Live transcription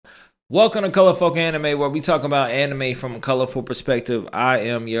Welcome to Colorful Anime, where we talk about anime from a colorful perspective. I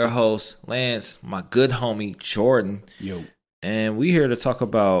am your host, Lance, my good homie, Jordan. Yo. And we here to talk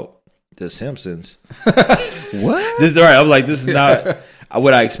about The Simpsons. What? This is right. I'm like, this is not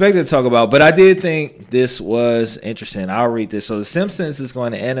what I expected to talk about, but I did think this was interesting. I'll read this. So The Simpsons is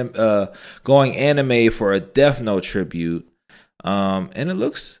going anime for a Death Note tribute. And it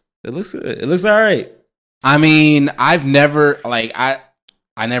looks good. It looks all right. I mean, I've never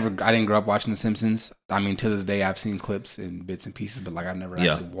I didn't grow up watching The Simpsons. I mean, to this day, I've seen clips and bits and pieces, but I've never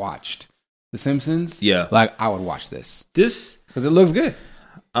actually watched The Simpsons. Yeah, I would watch this because it looks good.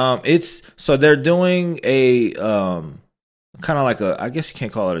 So they're doing a kind of like I guess you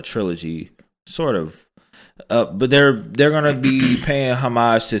can't call it a trilogy, sort of, but they're gonna be paying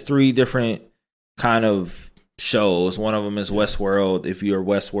homage to 3 different kind of shows. One of them is Westworld, if you're a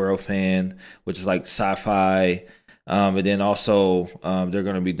Westworld fan, which is like sci-fi. And then also they're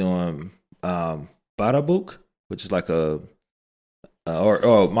going to be doing Badabook, which is like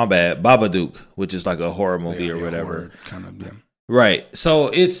Babadook, which is like a horror movie or whatever. Kind of, yeah. Right. So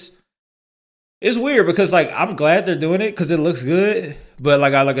it's weird because like I'm glad they're doing it because it looks good. But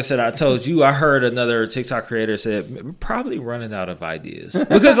like I said, I told you, I heard another TikTok creator said we're probably running out of ideas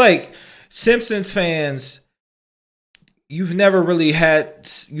because like Simpsons fans. You've never really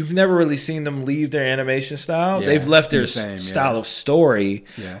seen them leave their animation style. Yeah, they've left their style of story,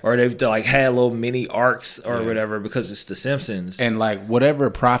 or they've like had little mini arcs or whatever because it's The Simpsons. And like whatever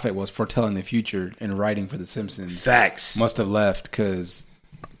prophet was foretelling the future and writing for The Simpsons, facts must have left because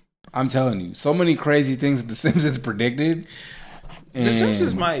I'm telling you, so many crazy things that The Simpsons predicted. The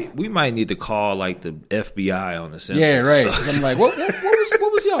Simpsons we might need to call like the FBI on The Simpsons. Yeah, right. I'm like, what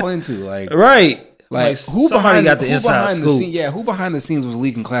was y'all into? Like, right. Like who behind the scenes? Yeah, who behind the scenes was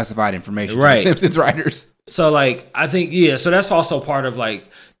leaking classified information to the Simpsons writers? So like I think so that's also part of like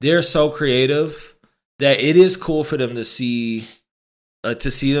they're so creative that it is cool for them to see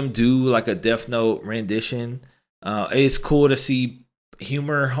them do like a Death Note rendition. It's cool to see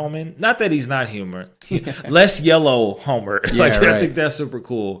Homer Homan. Not that he's not Homer, less yellow Homer. I think that's super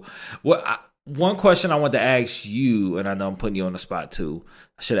cool. One question I want to ask you, and I know I'm putting you on the spot too.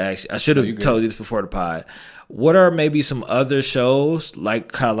 I should have told you this before the pod. What are maybe some other shows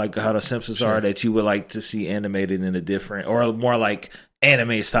like how The Simpsons are that you would like to see animated in a different or more like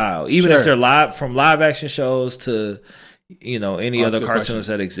anime style, even if they're from live action shows to any other cartoons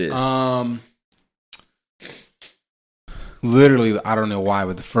that exist? Literally, I don't know why,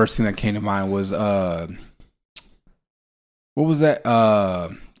 but the first thing that came to mind was what was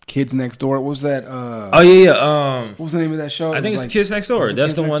that? Kids Next Door. What was that? What was the name of that show? I think it's Kids Next Door.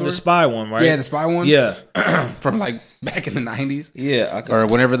 That's the one, the spy one, right? Yeah, the spy one. Yeah, from like back in the 90s. Yeah, or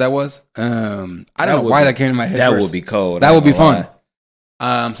whenever that was. I don't know why that came to my head. That first. would be cold. That would be fun.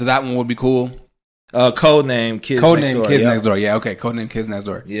 So that one would be cool. Codename Kids Next Door. Yeah, okay. Codename Kids Next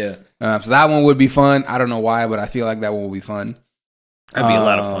Door. Yeah. So that one would be fun. I don't know why, but I feel like that one would be fun. That'd be a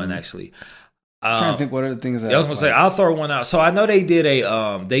lot of fun, actually. I'm trying to think what other things. I was gonna say I'll throw one out. So I know they did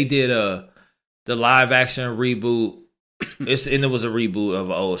the live action reboot. It was a reboot of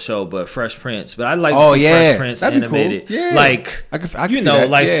an old show, but Fresh Prince. But I'd like to see Fresh Prince that'd animated, be cool. Yeah. like I could see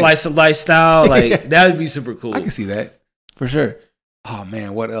that. Slice of life style. Like that would be super cool. I can see that for sure. Oh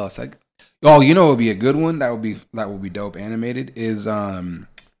man, what else? Like, it would be a good one. That would be dope. Animated is it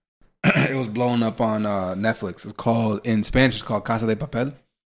was blown up on Netflix. It's called in Spanish. It's called Casa de Papel.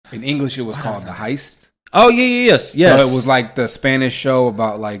 In English, it was called The Heist. Oh, yes. So it was like the Spanish show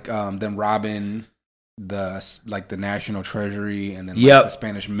about like them robbing the national treasury and then the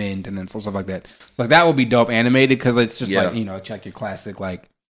Spanish mint and then stuff like that. Like that would be dope animated because it's just like check your classic like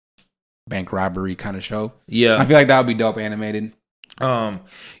bank robbery kind of show. Yeah, I feel like that would be dope animated. Would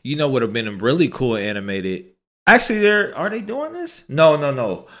have been really cool animated. Actually, are they doing this? No.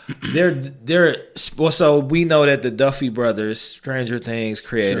 So we know that the Duffy Brothers, Stranger Things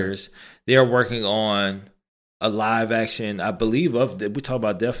creators, they're working on a live action, I believe, we talk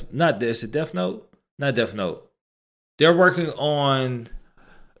about Death Note? Not Death Note. They're working on,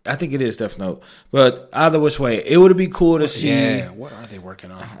 I think it is Death Note. But either which way, it would be cool to see. Yeah, what are they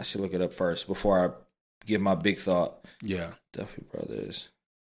working on? I should look it up first before I give my big thought. Yeah. Duffy Brothers.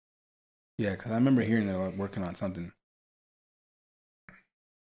 Yeah, because I remember hearing they were working on something.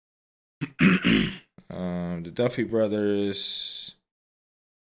 The Duffy Brothers.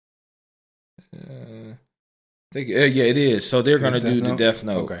 I think it is. So they're gonna do the Death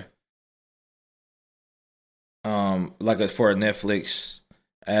Note. Okay. For a Netflix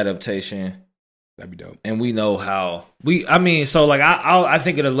adaptation. That'd be dope. And we know how I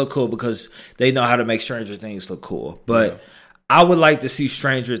think it'll look cool because they know how to make Stranger Things look cool. But I would like to see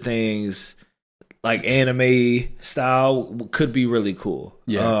Stranger Things, like anime style, could be really cool.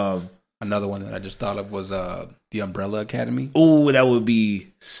 Yeah. Another one that I just thought of was the Umbrella Academy. Oh, that would be.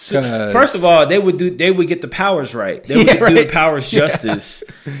 First of all, they would get the powers right. They would do the powers justice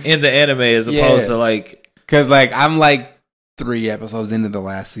in the anime as opposed to like. Because like I'm like 3 episodes into the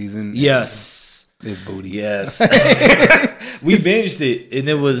last season. Yes. This booty. Yes. We binged it, and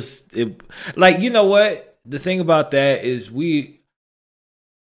it was like, you know what? The thing about that is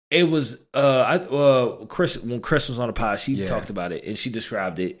Chris, when Chris was on the pod, she talked about it and she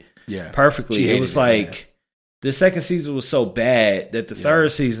described it perfectly. It was like the second season was so bad that the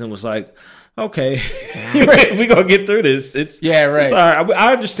third season was like, okay, we're gonna get through this. It's all right.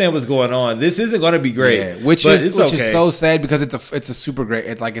 I understand what's going on. This isn't gonna be great, which is so sad because it's a super great.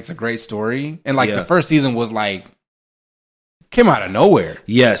 It's a great story, and like the first season was like came out of nowhere.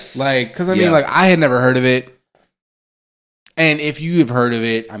 Yes, like because I mean like I had never heard of it. And if you have heard of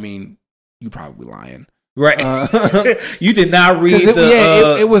it, I mean, you probably lying, right? You did not read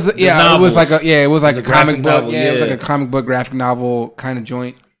it was like a comic book. Novel, it was like a comic book graphic novel kind of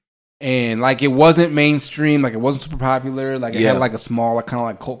joint, and like it wasn't mainstream, like it wasn't super popular, like it had like a small, like kind of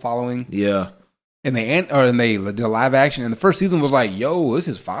like cult following. Yeah, and they did live action, and the first season was like, yo, this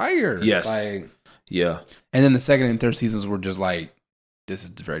is fire. Yes, like and then the second and third seasons were just like, this is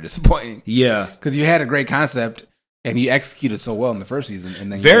very disappointing. Yeah, because you had a great concept. And he executed so well in the first season,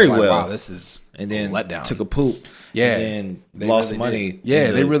 and then very like, well. Wow, this is and then letdown. Took a poop. Yeah, and then lost really money. Did. Yeah,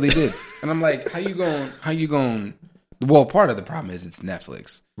 they really did. And I'm like, how you going? Well, part of the problem is it's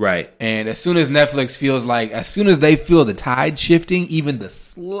Netflix, right? And as soon as Netflix feels like, as soon as they feel the tide shifting, even the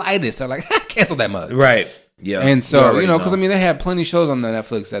slightest, they're like, cancel that mug, right? Yeah, and so because I mean, they have plenty of shows on the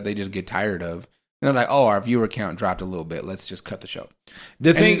Netflix that they just get tired of. And they're like, oh, our viewer count dropped a little bit. Let's just cut the show.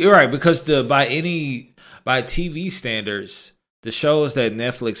 You're right, because by TV standards, the shows that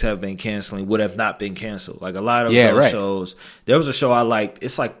Netflix have been canceling would have not been canceled. Like a lot of those shows. There was a show I liked.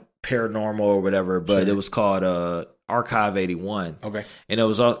 It's like paranormal or whatever, but it was called Archive 81. Okay. And it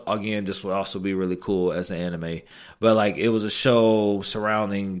was, again, this would also be really cool as an anime. But like it was a show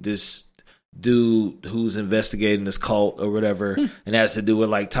surrounding this dude who's investigating this cult or whatever, and has to do with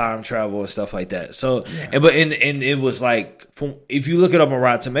like time travel and stuff like that. So, and it was like, if you look it up on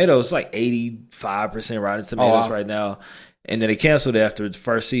Rotten Tomatoes, it's like 85% Rotten Tomatoes right now. And then they canceled it after the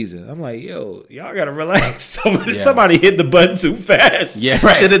first season. I'm like, yo, y'all gotta relax. Somebody hit the button too fast. Yeah,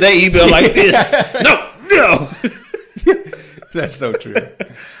 right. Send an email like this. No. That's so true. That's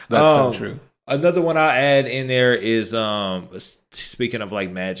so true. Another one I'll add in there is, speaking of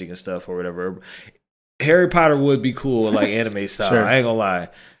like magic and stuff or whatever, Harry Potter would be cool like anime style. Sure. I ain't gonna lie.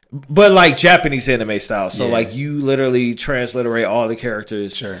 But like Japanese anime style. So like you literally transliterate all the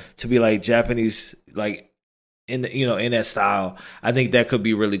characters to be like Japanese, like in that style. I think that could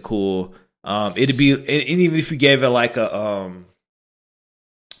be really cool. It'd be, and even if you gave it like a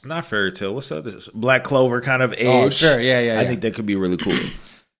not fairy tale, what's up? Black Clover kind of edge. Oh, sure, yeah. I think that could be really cool.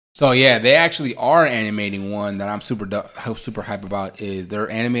 So yeah, they actually are animating one that I'm super hype about. Is they're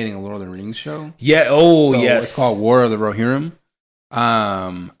animating a Lord of the Rings show? Yeah. Oh, yes. It's called War of the Rohirrim.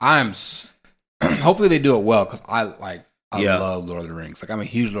 Hopefully they do it well because I love Lord of the Rings. Like I'm a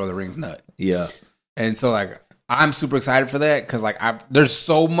huge Lord of the Rings nut. Yeah. And so like I'm super excited for that because like there's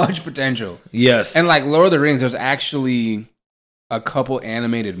so much potential. Yes. And like Lord of the Rings, there's actually a couple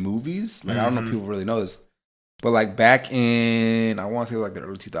animated movies. Like I don't know if people really know this. But like back in, I want to say like the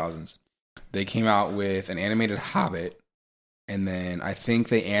early 2000s, they came out with an animated Hobbit, and then I think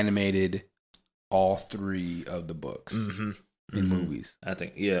they animated all 3 of the books in movies. I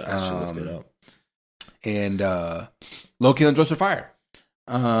think, I should look it up. And Loki and the Dwarfs of Fire.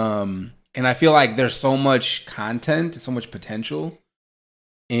 And I feel like there's so much content, so much potential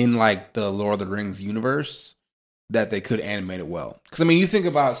in like the Lord of the Rings universe that they could animate it well. Because I mean, you think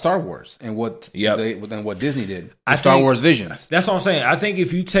about Star Wars and what Disney did. Star Wars Visions. That's what I'm saying. I think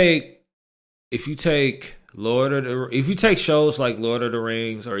if you take shows like Lord of the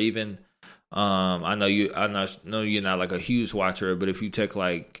Rings, or even I know you're not like a huge watcher, but if you take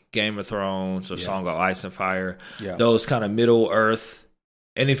like Game of Thrones or Song of Ice and Fire, those kind of Middle Earth.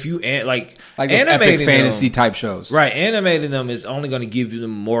 And if you like epic fantasy type shows, right? Animating them is only going to give you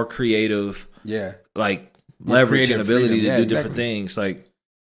them more creative, like leverage and ability to do different things. Like,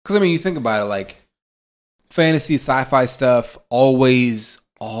 because I mean, you think about it, like fantasy, sci-fi stuff always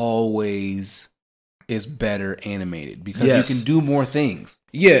is better animated because you can do more things.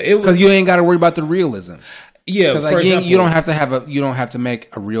 Yeah, because you ain't got to worry about the realism. Yeah, because like, you don't have to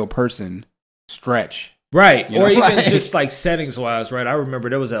make a real person stretch. Right. Or even just like settings wise, right? I remember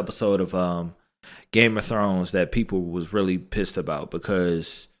there was an episode of Game of Thrones that people was really pissed about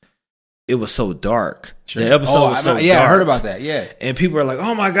because it was so dark. Sure. The episode was so dark. I heard about that. Yeah, and people are like,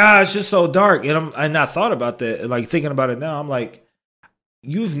 "Oh my gosh, it's just so dark." And I thought about that. Like thinking about it now, I'm like,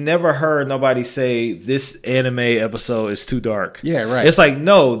 you've never heard nobody say this anime episode is too dark. Yeah, right. It's like,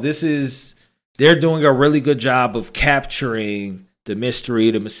 no, they're doing a really good job of capturing the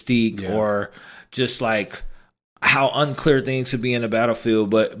mystery, the mystique, or just like how unclear things could be in a battlefield.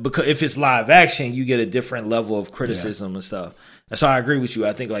 But because if it's live action, you get a different level of criticism and stuff. And so I agree with you.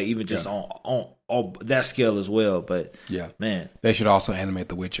 I think like even just on that scale as well. But man, they should also animate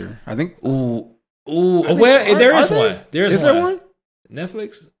The Witcher. I think. Well, there is one. Is there one?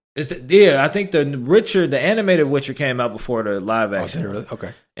 Netflix. I think the animated Witcher came out before the live action. Really?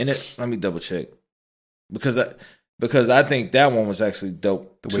 Okay. And let me double check because I think that one was actually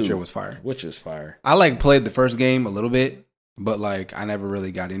dope. The Witcher was fire. Witcher's fire. I played the first game a little bit, but I never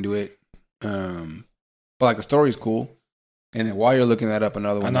really got into it. But the story's cool. And then while you're looking that up,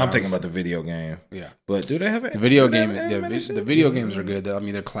 another one. I know I'm thinking about the video game. Yeah, but do they have it? The video game? The video games are good. Though. I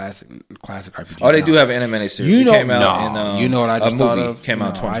mean, they're classic RPGs. Oh, they do have an animated series. You know, came out you know what I just thought of? Came out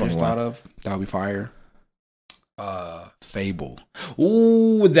in 2021. I just thought of that would be fire. Fable.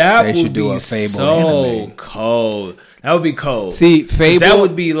 Ooh, they should do a Fable so anime. Cold. That would be cold. See, Fable. That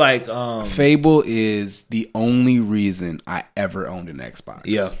would be like. Fable is the only reason I ever owned an Xbox.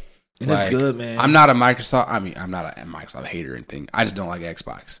 Yeah. It's good, man. I'm not a Microsoft. I mean, I'm not a Microsoft hater or anything. I just don't like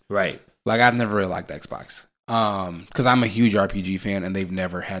Xbox. Right. I've never really liked Xbox. Because I'm a huge RPG fan, and they've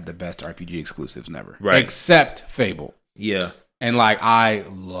never had the best RPG exclusives, never. Right. Except Fable. Yeah. And I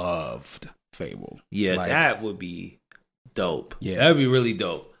loved Fable. Yeah, that would be dope. Yeah, that would be really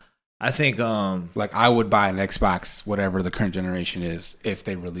dope. I think I would buy an Xbox, whatever the current generation is, if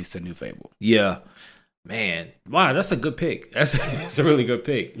they released a new Fable. Yeah. Man, wow, that's a good pick. That's a really good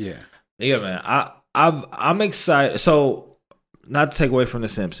pick. Yeah. Yeah, man. I'm excited. So, not to take away from The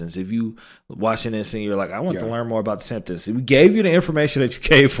Simpsons, if you watching this and you're like, I want to learn more about The Simpsons, we gave you the information that you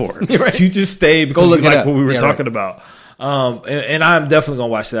came for. Right. You just stayed because you like what we were talking about. And I'm definitely gonna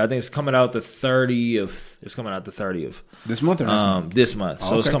watch that. I think it's coming out the 30th. It's coming out the 30th this month or next month? This month.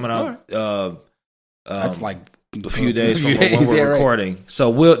 So it's coming out. Right. That's a few days from when we're recording. Right.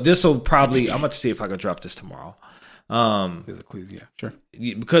 So this will probably. I'm going to see if I can drop this tomorrow. Yeah, sure.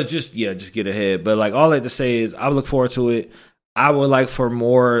 Because just get ahead. But all I have to say is I look forward to it. I would like for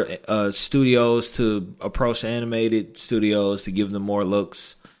more studios to approach animated studios to give them more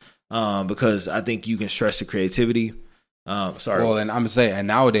looks, because I think you can stretch the creativity. Sorry. Well, and I'm saying, and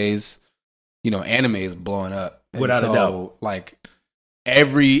nowadays, anime is blowing up without a doubt.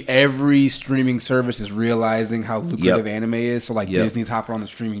 Every streaming service is realizing how lucrative anime is. So Disney's hopping on the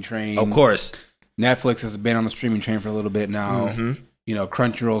streaming train. Of course. Netflix has been on the streaming train for a little bit now. Mm-hmm.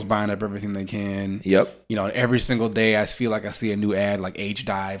 Crunchyroll's buying up everything they can. Yep. Every single day I feel like I see a new ad H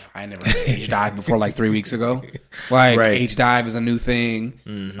Dive. I never had H Dive before 3 weeks ago. Right. H Dive is a new thing.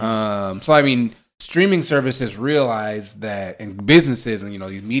 Mm-hmm. So I mean, streaming services realize that, and businesses and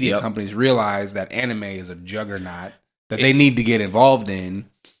these media companies realize that anime is a juggernaut that they need to get involved in.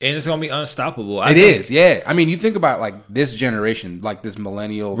 And it's going to be unstoppable. It is, yeah. I mean, you think about this generation, this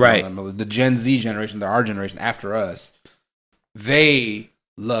millennial, right? The Gen Z generation, our generation after us, they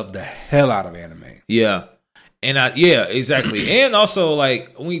love the hell out of anime. Yeah. And exactly. And also,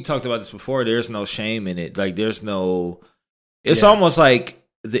 we talked about this before, there's no shame in it. There's no, it's almost like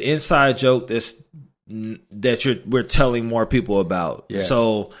the inside joke we're telling more people about. Yeah.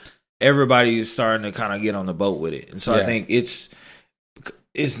 So everybody's starting to kind of get on the boat with it. And so I think it's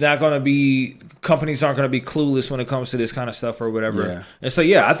not going to be, companies aren't going to be clueless when it comes to this kind of stuff or whatever. Yeah. And so,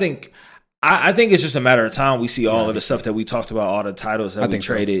 I think it's just a matter of time. We see all of the stuff that we talked about, all the titles that we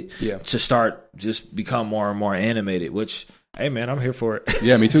traded to start just become more and more animated, which, hey man, I'm here for it.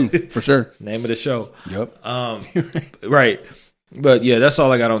 Yeah, me too, for sure. Name of the show. Yep. Right. But that's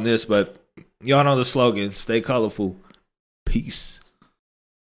all I got on this. But y'all know the slogan, stay colorful. Peace.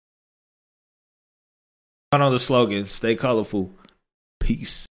 Y'all know the slogan, stay colorful.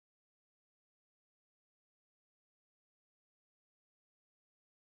 Peace.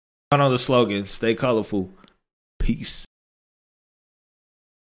 I know the slogan, stay colorful. Peace.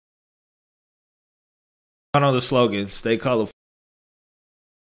 I know the slogan, stay colorful.